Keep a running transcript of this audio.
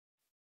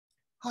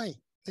Hi,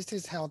 this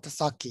is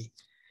Tasaki.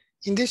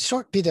 In this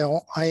short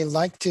video, I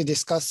like to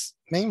discuss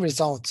main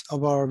results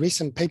of our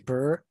recent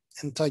paper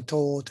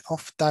entitled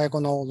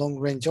Off-Diagonal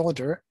Long-Range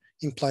Order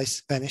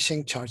Implies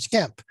Vanishing Charge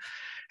Gap.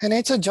 And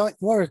it's a joint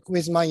work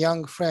with my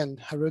young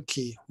friend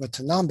Haruki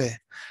Watanabe.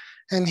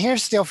 And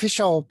here's the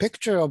official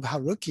picture of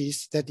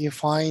Haruki's that you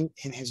find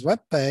in his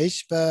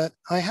webpage, but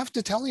I have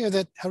to tell you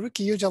that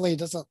Haruki usually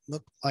doesn't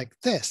look like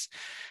this.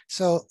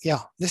 So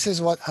yeah, this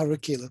is what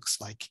Haruki looks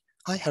like.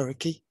 Hi,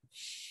 Haruki.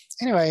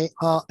 Anyway,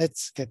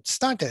 let's get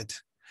started.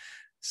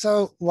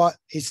 So what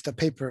is the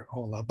paper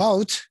all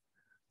about?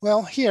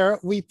 Well, here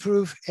we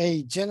prove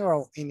a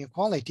general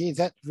inequality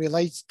that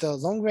relates the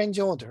long-range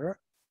order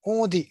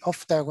or the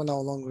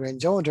off-diagonal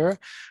long-range order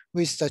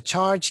with the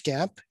charge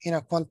gap in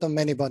a quantum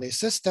many-body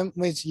system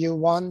with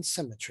U1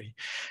 symmetry.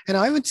 And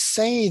I would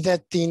say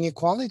that the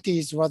inequality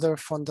is rather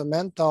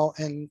fundamental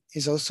and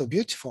is also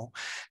beautiful.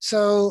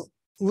 So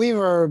we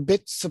were a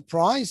bit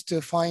surprised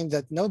to find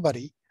that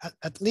nobody,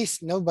 at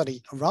least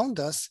nobody around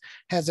us,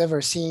 has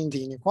ever seen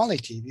the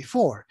inequality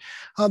before.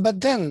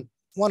 But then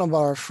one of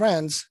our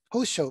friends,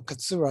 Hosho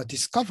Katsura,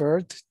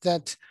 discovered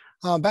that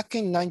back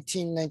in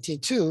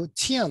 1992,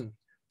 Tian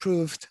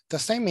proved the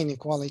same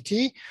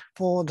inequality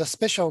for the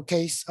special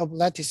case of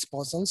lattice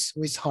bosons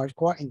with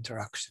hardcore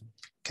interaction.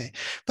 Okay,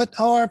 but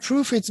our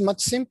proof is much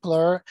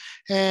simpler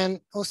and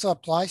also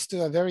applies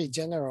to a very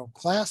general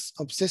class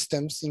of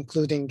systems,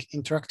 including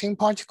interacting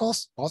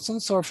particles,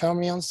 bosons or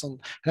fermions on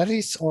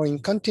lattice or in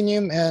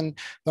continuum, and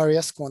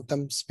various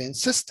quantum spin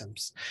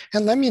systems.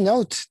 And let me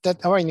note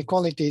that our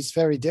inequality is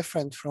very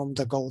different from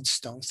the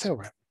Goldstone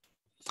theorem.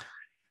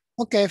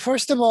 Okay,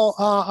 first of all,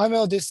 I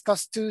will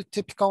discuss two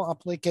typical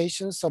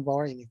applications of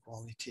our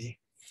inequality.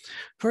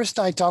 First,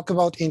 I talk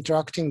about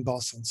interacting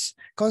bosons.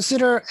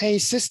 Consider a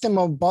system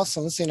of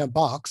bosons in a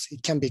box.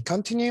 It can be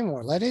continuum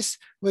or lattice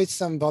with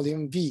some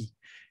volume V.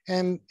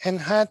 And N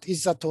hat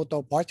is a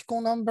total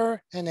particle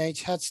number, and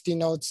H hat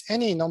denotes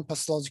any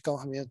non-pathological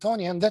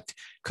Hamiltonian that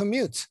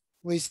commutes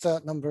with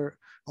the number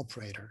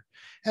operator.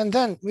 And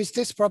then with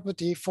this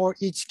property for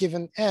each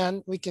given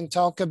N, we can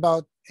talk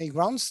about a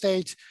ground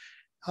state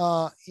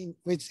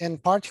with N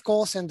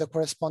particles and the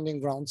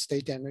corresponding ground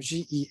state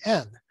energy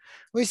En.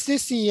 With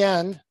this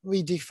En,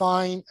 we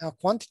define a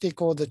quantity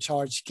called the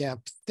charge gap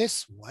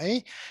this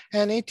way.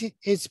 And it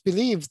is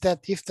believed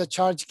that if the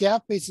charge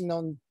gap is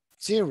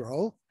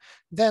non-zero,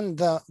 then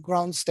the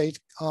ground state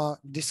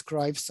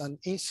describes an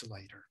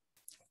insulator.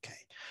 Okay.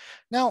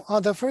 Now,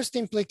 the first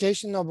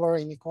implication of our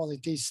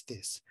inequality is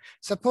this.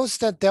 Suppose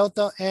that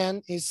delta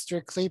N is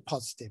strictly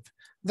positive.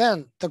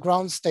 Then the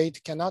ground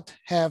state cannot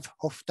have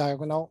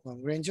off-diagonal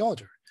long-range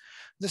order.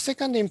 The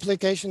second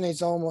implication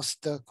is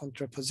almost the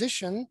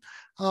contraposition.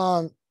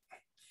 Now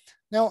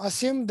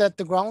assume that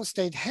the ground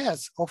state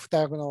has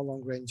off-diagonal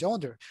long-range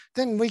order.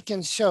 Then we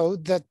can show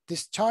that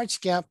this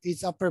charge gap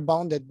is upper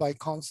bounded by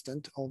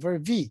constant over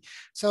V.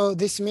 So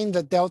this means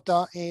that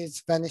delta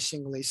is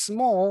vanishingly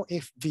small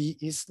if V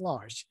is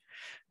large.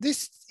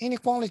 This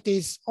inequality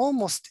is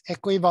almost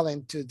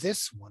equivalent to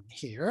this one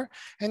here.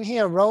 And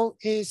here rho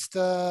is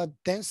the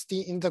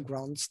density in the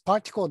ground,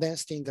 particle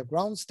density in the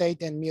ground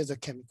state, and mu the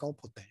chemical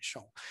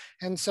potential.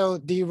 And so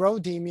d rho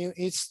d mu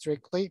is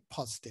strictly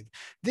positive.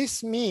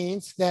 This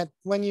means that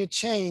when you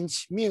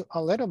change mu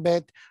a little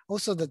bit,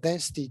 also the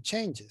density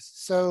changes.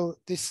 So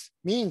this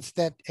means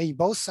that a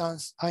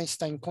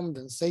Bose-Einstein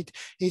condensate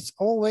is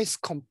always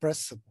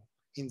compressible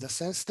in the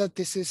sense that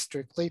this is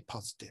strictly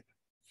positive.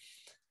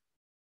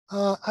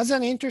 As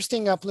an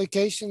interesting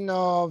application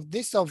of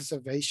this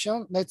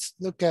observation, let's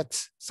look at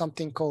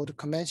something called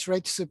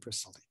commensurate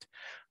supersolid.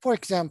 For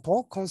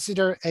example,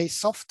 consider a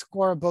soft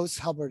core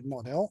Bose-Hubbard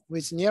model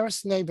with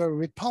nearest neighbor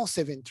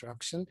repulsive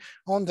interaction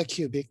on the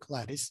cubic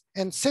lattice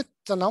and set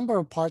the number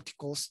of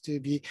particles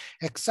to be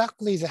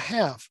exactly the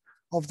half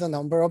of the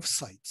number of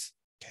sites.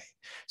 Okay,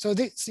 so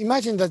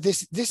imagine that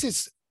this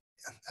is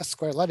a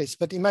square lattice,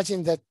 but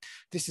imagine that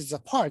this is a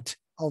part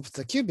of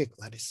the cubic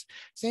lattice.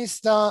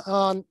 Since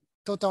the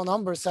total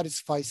number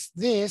satisfies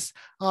this,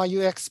 you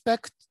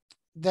expect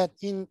that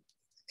in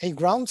a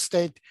ground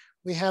state,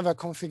 we have a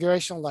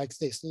configuration like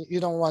this. You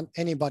don't want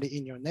anybody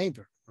in your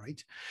neighbor,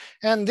 right?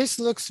 And this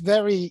looks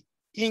very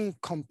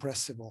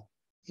incompressible.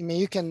 I mean,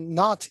 you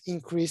cannot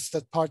increase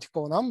the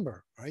particle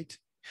number, right?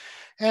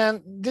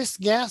 And this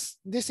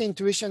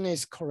intuition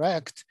is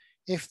correct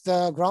if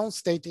the ground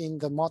state in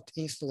the Mott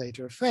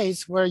insulator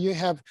phase, where you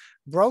have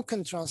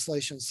broken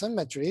translation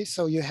symmetry,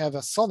 so you have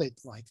a solid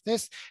like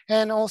this,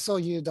 and also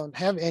you don't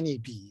have any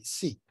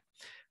BEC.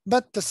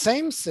 But the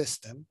same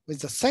system with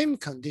the same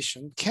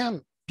condition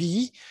can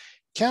be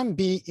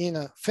in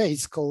a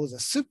phase called a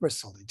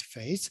supersolid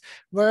phase,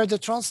 where the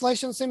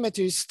translation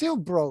symmetry is still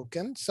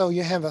broken. So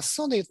you have a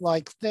solid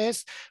like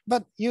this,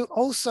 but you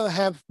also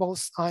have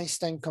both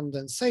Einstein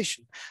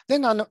condensation.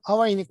 Then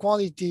our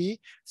inequality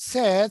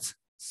said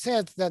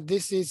that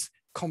this is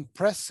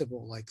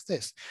compressible like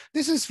this.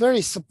 This is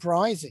very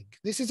surprising.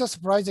 This is a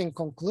surprising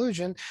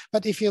conclusion.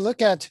 But if you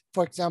look at,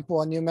 for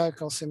example, a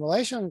numerical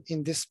simulation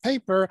in this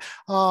paper,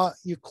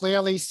 you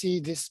clearly see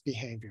this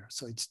behavior.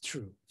 So it's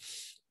true.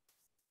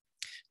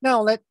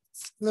 Now let's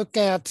look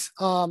at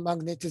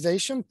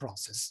magnetization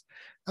process.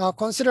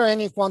 Consider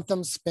any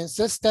quantum spin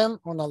system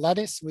on a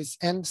lattice with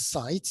n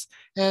sites,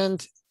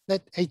 and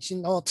let H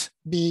naught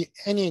be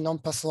any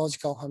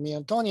non-pathological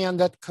Hamiltonian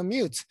that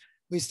commutes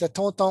with the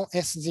total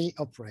SZ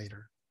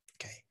operator.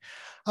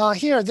 Okay.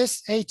 Here,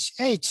 this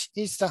HH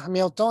is the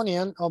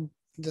Hamiltonian of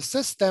the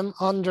system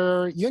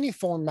under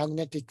uniform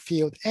magnetic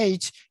field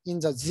H in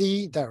the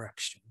Z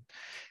direction.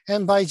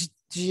 And by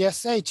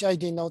GSH, I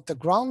denote the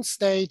ground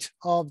state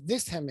of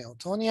this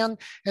Hamiltonian,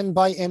 and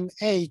by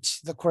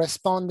MH, the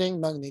corresponding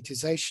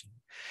magnetization.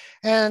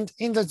 And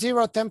in the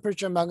zero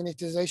temperature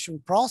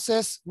magnetization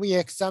process, we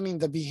examine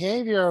the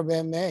behavior of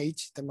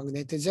MH, the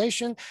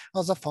magnetization,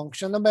 as a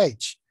function of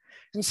H.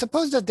 And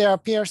suppose that there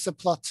appears a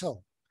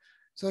plateau.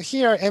 So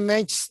here,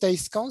 MH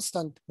stays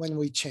constant when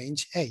we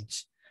change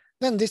H.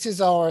 Then this is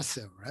our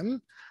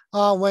theorem.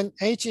 When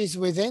H is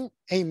within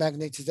a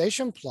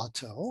magnetization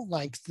plateau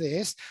like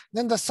this,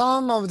 then the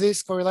sum of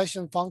this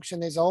correlation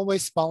function is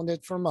always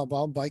bounded from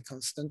above by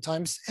constant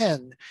times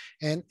n.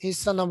 N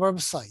is the number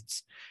of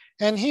sites.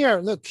 And here,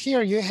 look,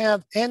 here you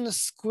have n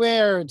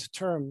squared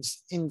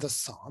terms in the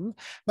sum,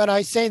 but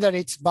I say that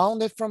it's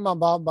bounded from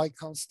above by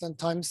constant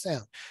times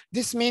n.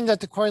 This means that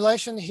the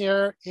correlation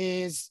here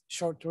is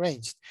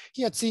short-ranged.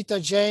 Here, theta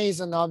j is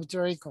an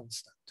arbitrary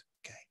constant.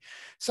 Okay,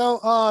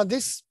 so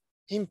this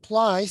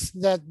implies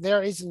that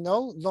there is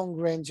no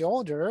long-range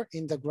order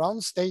in the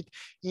ground state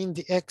in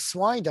the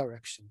xy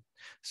direction.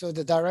 So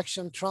the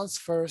direction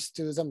transfers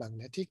to the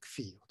magnetic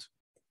field.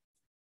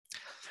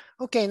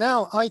 Okay,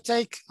 now I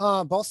take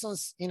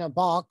bosons in a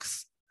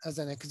box as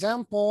an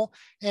example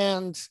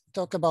and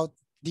talk about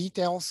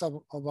details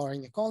of our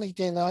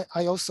inequality, and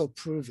I also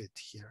prove it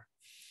here.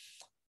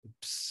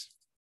 Oops.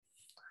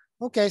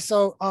 Okay,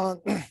 so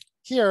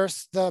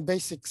here's the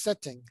basic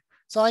setting.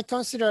 So I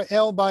consider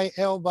L by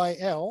L by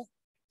L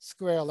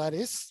square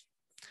lattice,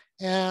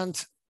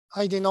 and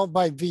I denote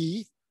by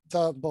V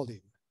the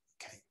volume.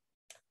 Okay.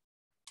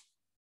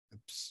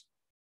 Oops.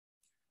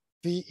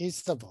 V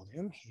is the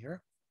volume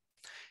here.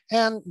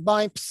 And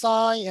by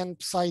psi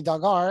and psi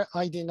dagar,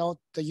 I denote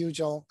the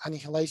usual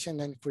annihilation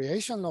and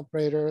creation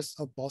operators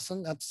of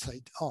boson at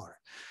site R,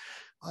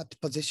 at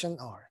position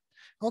R.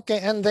 Okay,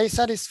 and they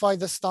satisfy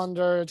the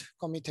standard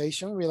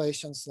commutation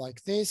relations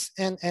like this.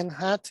 And n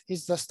hat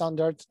is the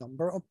standard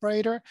number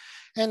operator.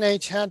 And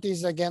h hat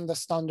is again the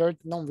standard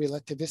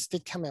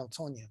non-relativistic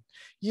Hamiltonian.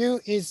 U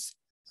is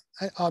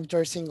an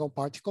arbitrary single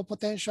particle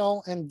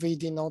potential, and V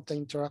denote the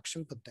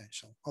interaction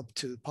potential of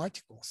two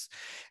particles.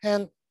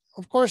 And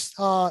of course,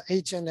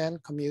 H and N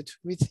commute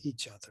with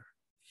each other.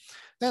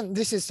 Then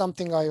this is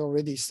something I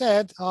already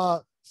said.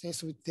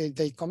 Since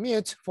they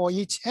commute for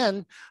each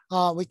N,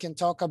 we can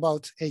talk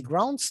about a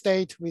ground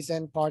state with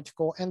N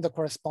particle and the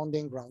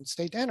corresponding ground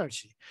state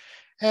energy.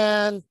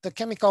 And the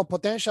chemical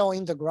potential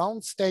in the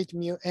ground state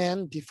mu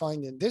N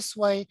defined in this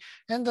way.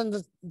 And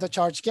then the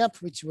charge gap,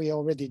 which we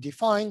already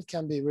defined,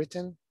 can be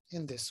written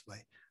in this way.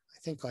 I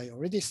think I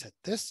already said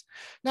this.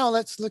 Now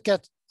let's look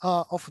at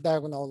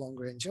off-diagonal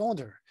long-range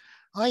order.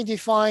 I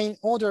define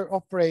order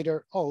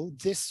operator O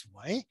this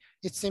way.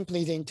 It's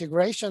simply the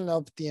integration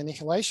of the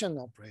annihilation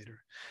operator.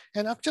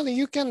 And actually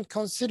you can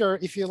consider,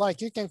 if you like,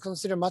 you can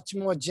consider much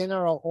more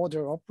general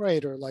order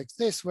operator like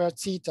this, where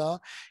theta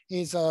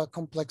is a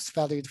complex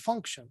valued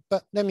function.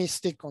 But let me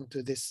stick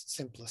onto this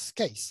simplest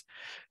case.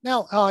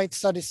 Now it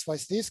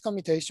satisfies these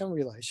commutation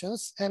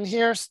relations. And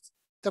here's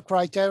the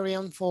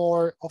criterion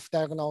for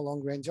off-diagonal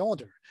long-range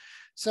order.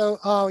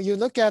 So you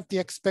look at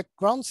the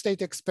ground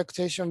state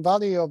expectation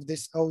value of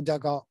this O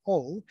daga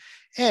O,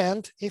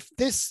 and if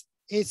this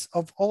is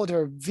of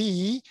order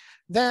V,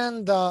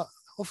 then the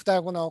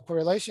off-diagonal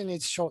correlation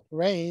is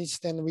short-range,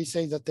 then we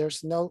say that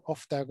there's no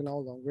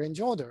off-diagonal long-range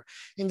order.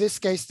 In this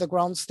case, the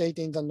ground state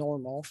in the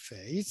normal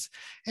phase.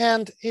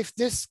 And if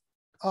this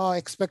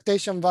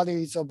expectation value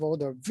is of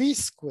order V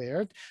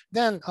squared,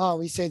 then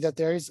we say that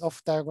there is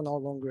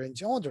off-diagonal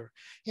long-range order.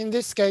 In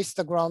this case,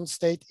 the ground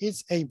state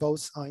is a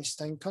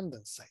Bose-Einstein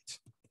condensate.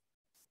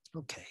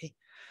 Okay,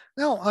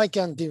 now I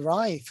can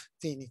derive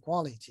the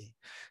inequality.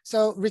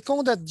 So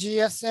recall that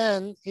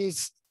GSN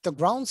is the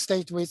ground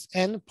state with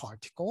N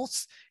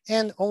particles,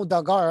 and O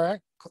dagar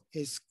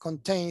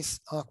contains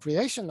a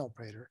creation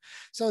operator.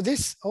 So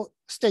this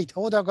state,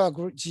 O dagar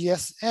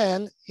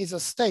GSN, is a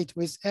state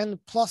with N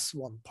plus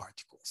 1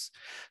 particles.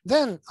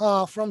 Then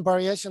from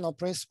variational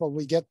principle,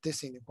 we get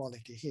this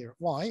inequality here.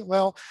 Why?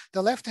 Well,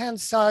 the left-hand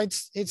side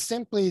is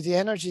simply the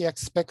energy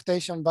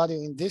expectation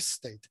value in this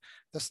state.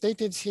 The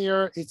state is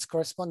here, its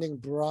corresponding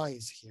bra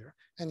is here,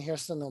 and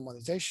here's the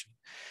normalization.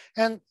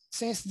 And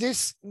since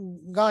this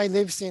guy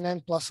lives in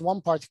N plus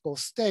 1 particle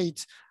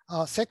state,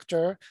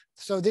 sector.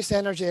 So this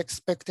energy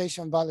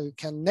expectation value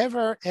can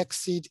never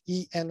exceed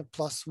En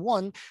plus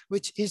 1,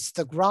 which is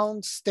the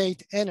ground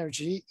state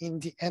energy in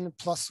the N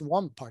plus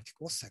 1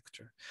 particle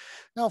sector.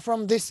 Now,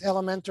 from this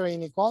elementary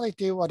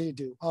inequality, what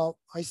do?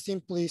 I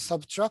simply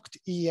subtract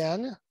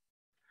En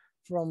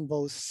from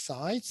both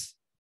sides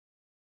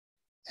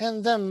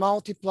and then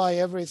multiply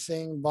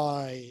everything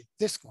by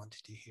this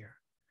quantity here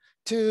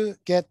to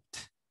get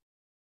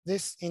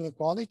this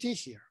inequality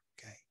here.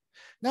 Okay.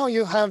 Now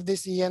you have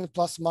this En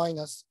plus 1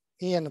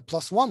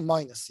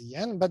 minus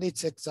En, but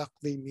it's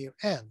exactly mu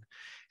n.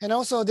 And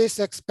also this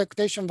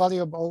expectation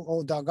value of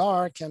O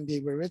dagr can be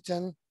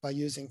rewritten by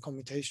using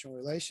commutation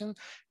relation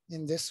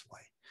in this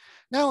way.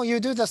 Now you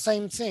do the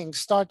same thing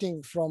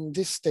starting from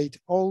this state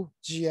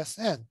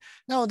OGSN.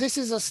 Now this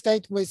is a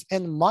state with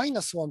n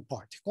minus 1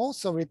 particle.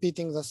 So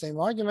repeating the same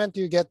argument,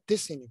 you get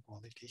this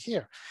inequality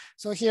here.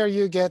 So here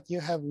you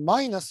have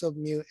minus of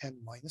mu n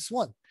minus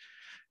 1.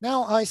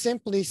 Now I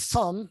simply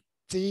sum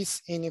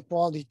these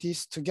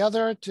inequalities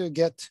together to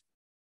get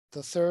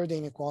the third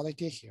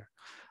inequality here.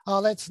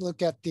 Let's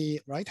look at the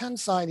right-hand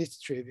side. It's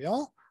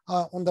trivial.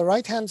 On the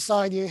right-hand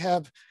side, you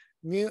have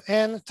mu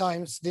n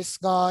times this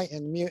guy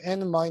and mu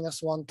n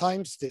minus 1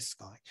 times this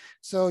guy.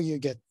 So you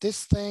get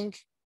this thing,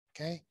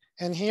 okay?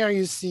 And here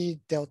you see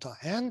delta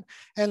n.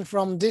 And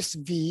from this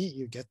V,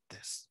 you get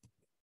this.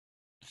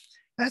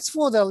 As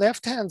for the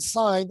left-hand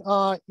side,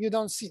 you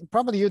don't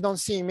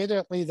see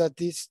immediately that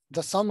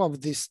the sum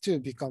of these two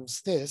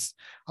becomes this.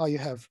 You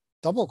have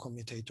double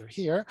commutator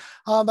here,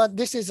 but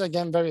this is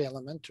again very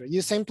elementary.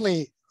 You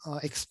simply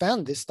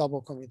expand this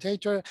double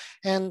commutator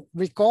and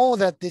recall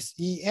that this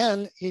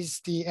En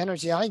is the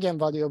energy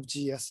eigenvalue of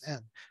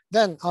GSN.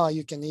 Then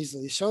you can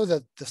easily show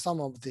that the sum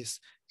of this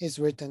is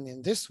written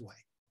in this way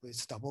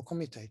with double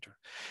commutator.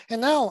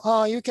 And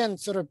now you can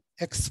sort of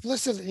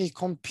explicitly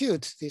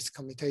compute these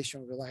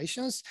commutation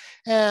relations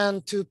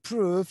and to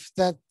prove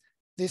that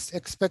this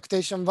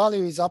expectation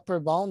value is upper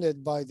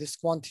bounded by this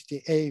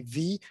quantity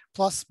AV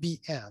plus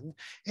Bn.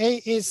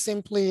 A is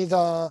simply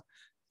the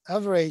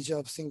average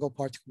of single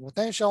particle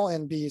potential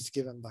and B is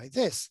given by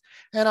this.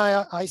 And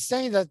I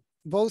say that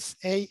both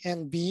A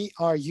and B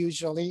are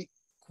usually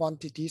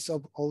quantities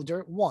of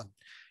order 1.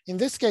 In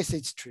this case,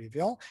 it's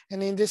trivial.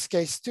 And in this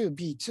case too,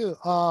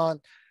 B2,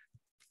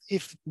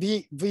 if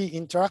V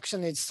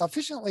interaction is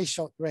sufficiently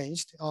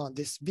short-ranged,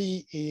 this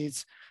B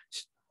is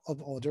of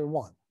order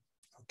 1.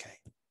 Okay.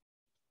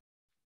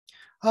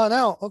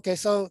 Now, okay,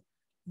 so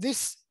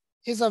this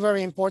is a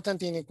very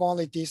important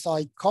inequality. So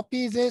I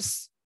copy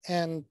this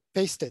and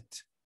paste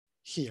it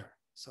here.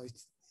 So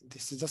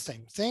this is the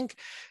same thing.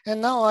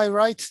 And now I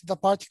write the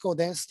particle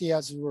density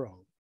as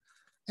rho.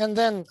 And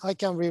then I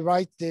can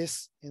rewrite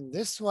this in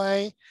this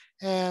way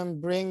and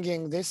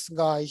bringing this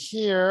guy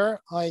here,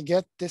 I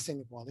get this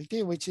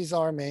inequality, which is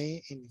our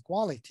main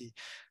inequality.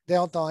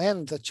 Delta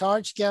n, the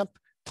charge gap,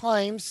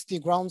 times the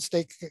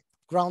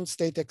ground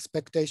state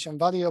expectation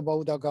value of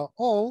O dagr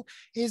O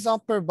is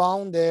upper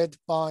bounded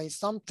by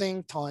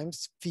something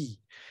times V.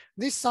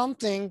 This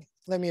something,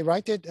 let me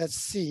write it as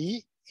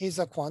C, is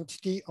a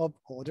quantity of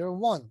order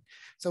 1.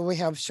 So we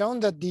have shown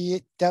that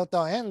the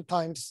delta n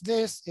times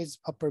this is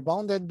upper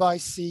bounded by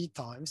C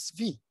times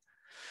V.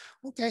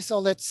 Okay, so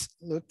let's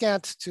look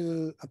at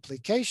two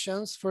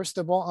applications. First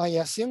of all, I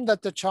assume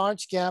that the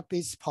charge gap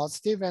is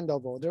positive and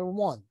of order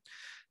 1.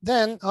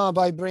 Then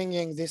by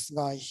bringing this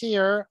guy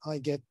here, I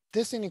get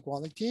this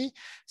inequality.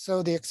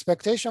 So the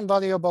expectation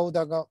value of O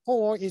dagr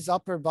O is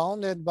upper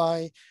bounded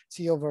by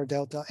C over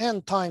delta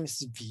n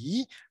times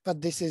V,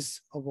 but this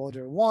is of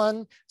order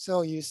 1.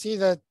 So you see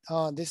that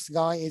this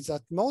guy is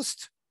at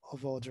most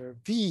of order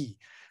V.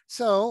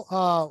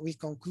 So we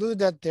conclude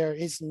that there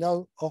is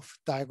no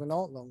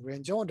off-diagonal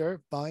long-range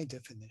order by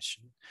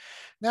definition.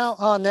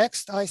 Now,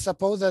 next, I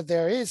suppose that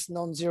there is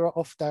non-zero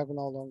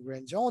off-diagonal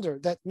long-range order.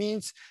 That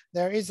means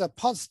there is a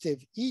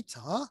positive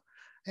eta,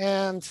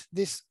 and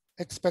this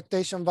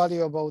expectation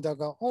value of O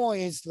dagr O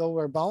is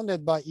lower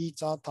bounded by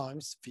eta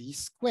times V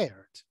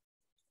squared.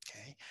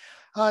 Okay.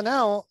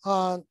 Now,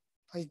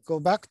 I go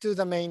back to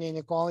the main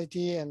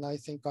inequality, and I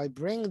think I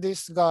bring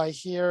this guy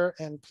here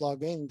and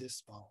plug in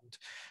this bound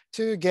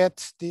to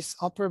get this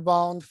upper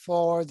bound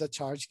for the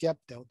charge gap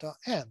delta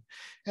n.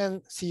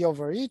 And C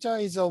over eta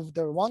is of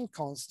the 1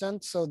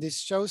 constant, so this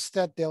shows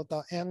that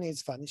delta n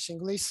is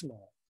vanishingly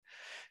small.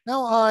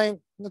 Now I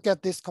look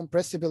at this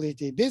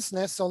compressibility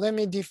business, so let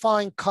me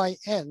define chi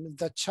n,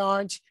 the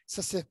charge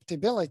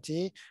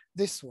susceptibility,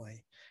 this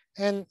way.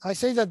 And I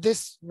say that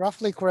this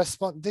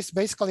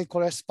basically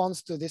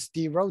corresponds to this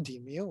d rho d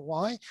mu.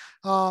 Why?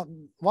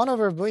 1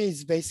 over v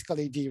is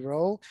basically d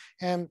rho,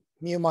 and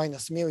mu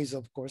minus mu is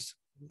of course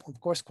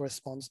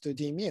corresponds to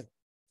d mu.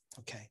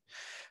 Okay.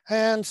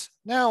 And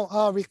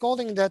now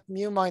recalling that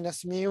mu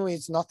minus mu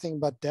is nothing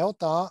but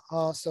delta,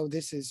 so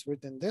this is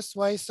written this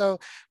way. So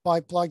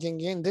by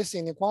plugging in this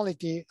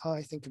inequality,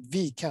 I think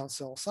V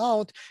cancels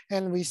out,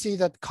 and we see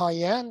that chi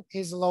n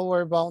is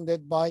lower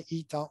bounded by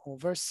eta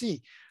over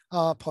C,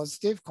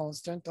 positive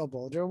constant of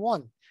order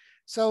 1.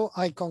 So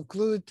I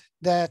conclude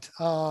that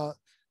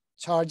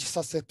charge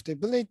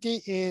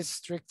susceptibility is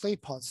strictly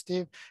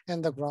positive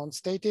and the ground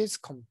state is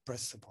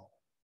compressible.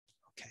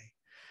 Okay.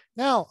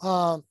 Now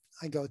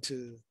I go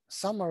to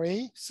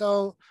summary.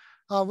 So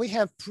we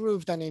have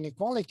proved an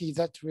inequality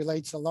that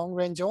relates a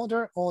long-range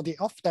order or the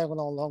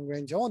off-diagonal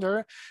long-range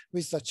order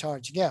with the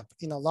charge gap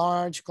in a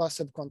large class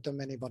of quantum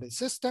many-body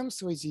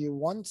systems with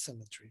U1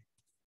 symmetry.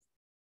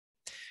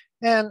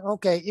 And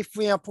okay, if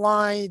we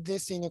apply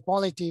this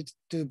inequality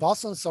to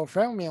bosons or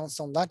fermions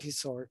on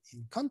lattice or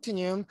in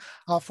continuum,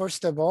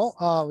 first of all,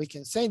 we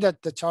can say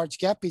that the charge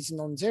gap is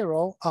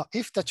non-zero.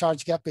 If the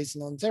charge gap is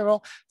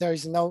non-zero, there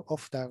is no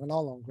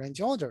off-diagonal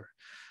long-range order.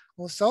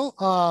 Also,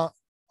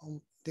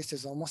 this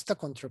is almost a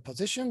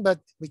contraposition, but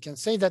we can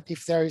say that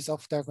if there is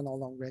off-diagonal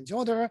long-range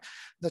order,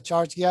 the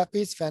charge gap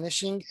is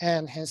vanishing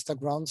and hence the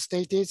ground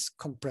state is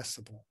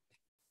compressible.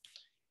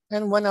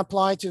 And when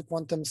applied to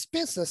quantum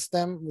spin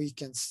system, we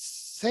can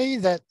say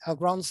that a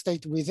ground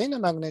state within a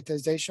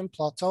magnetization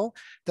plateau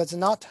does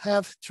not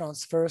have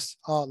transverse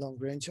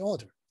long-range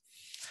order.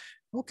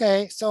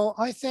 Okay, so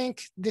I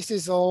think this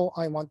is all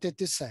I wanted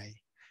to say.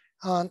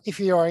 If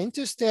you are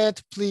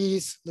interested,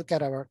 please look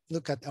at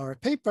our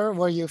paper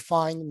where you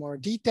find more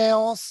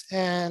details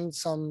and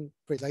some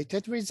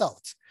related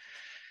results.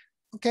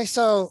 Okay,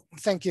 so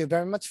thank you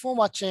very much for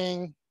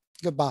watching.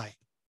 Goodbye.